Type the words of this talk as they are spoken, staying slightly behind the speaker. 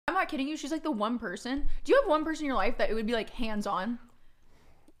not kidding you. She's like the one person. Do you have one person in your life that it would be like hands-on?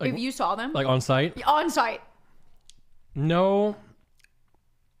 Like, if you saw them? Like on site? On site. No.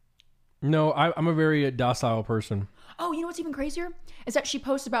 No, I'm a very docile person. Oh, you know what's even crazier? Is that she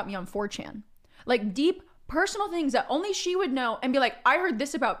posts about me on 4chan. Like deep personal things that only she would know and be like, I heard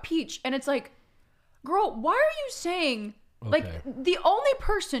this about Peach. And it's like, girl, why are you saying... Like, the only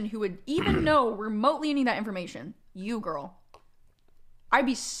person who would even know remotely any of that information, you, girl. I'd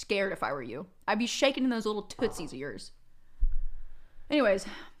be scared if I were you. I'd be shaking in those little tootsies of yours. Anyways.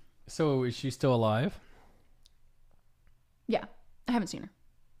 So, is she still alive? Yeah. I haven't seen her.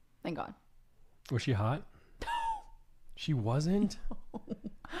 Thank God. Was she hot? She wasn't?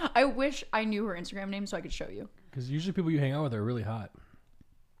 I wish I knew her Instagram name so I could show you. Because usually people you hang out with are really hot.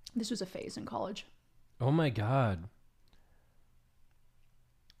 This was a phase in college. Oh my God.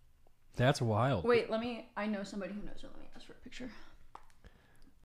 That's wild. Wait, I know somebody who knows her. Let me ask for a picture.